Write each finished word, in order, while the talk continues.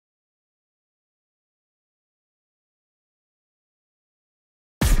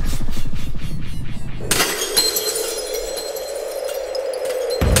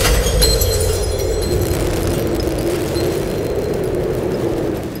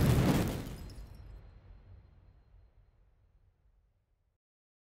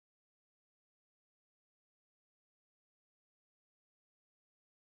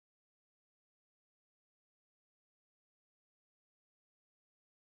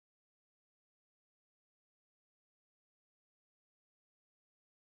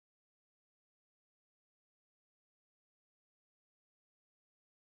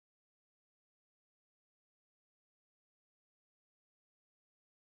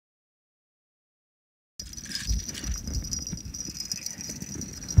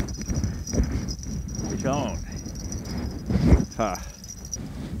Shown. Huh.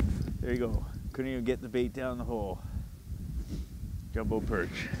 There you go. Couldn't even get the bait down the hole. Jumbo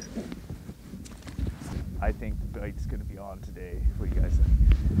perch. I think the bite's gonna be on today. What do you guys think?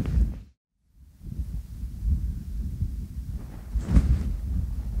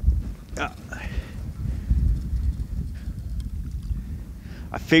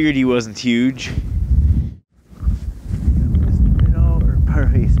 I figured he wasn't huge. Or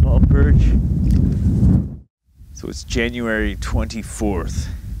probably a small perch. So it's January 24th.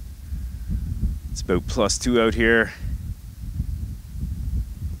 It's about +2 out here.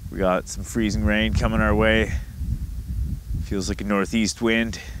 We got some freezing rain coming our way. Feels like a northeast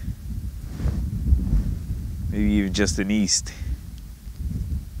wind. Maybe even just an east.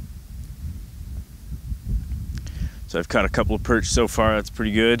 So I've caught a couple of perch so far, that's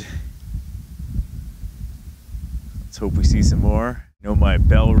pretty good. Let's hope we see some more. I know my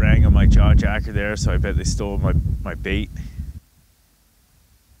bell rang on my jaw jacker there, so I bet they stole my bait.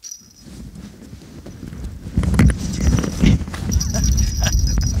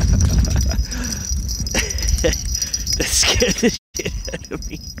 That scared the shit out of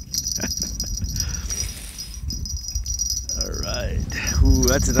me. Alright. Ooh,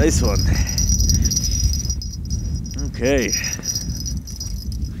 that's a nice one. Okay.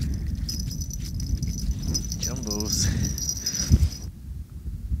 Jumbos.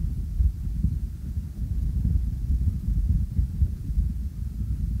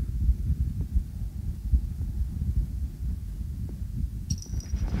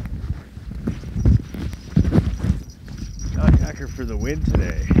 Jacker for the win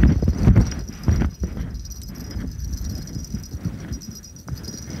today.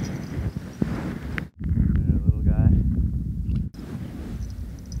 Little guy.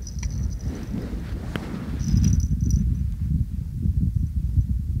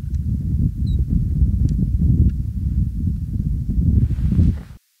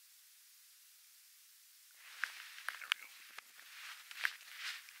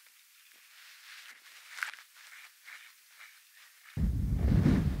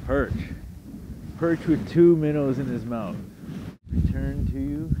 Perch. Perch with 2 minnows in his mouth. Return to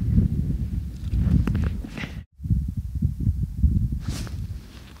you.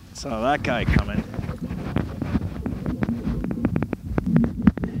 Saw that guy coming.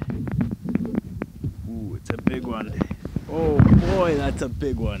 Ooh, it's a big one. Oh boy, that's a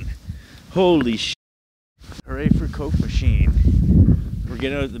big one. Holy shit. Hooray for Kokemachine. We're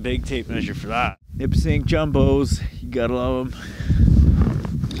getting out the big tape measure for that. Nipissing jumbos, you gotta love them.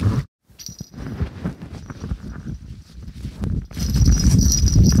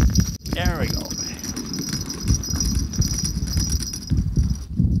 There we go.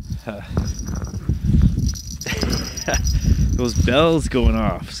 Those bells going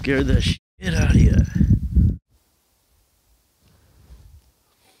off scared the shit out of you.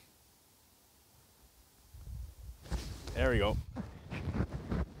 There we go.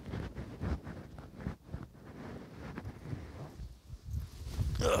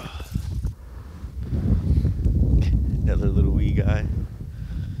 Ugh. Another little wee guy.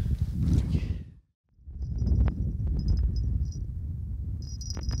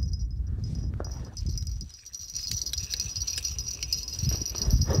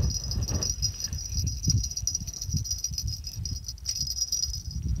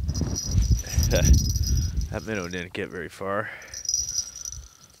 That minnow didn't get very far.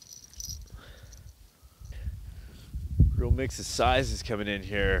 Real mix of sizes coming in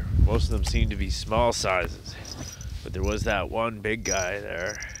here. Most of them seem to be small sizes, but there was that one big guy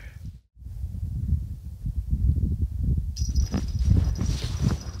there.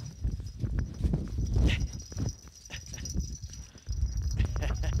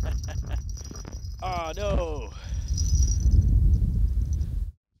 Oh no!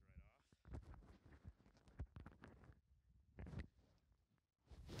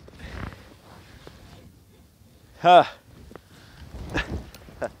 Huh.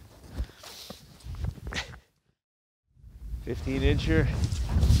 15-incher.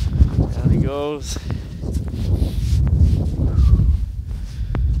 Down he goes.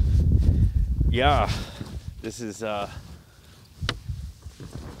 Yeah, this is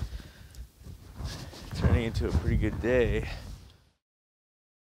turning into a pretty good day.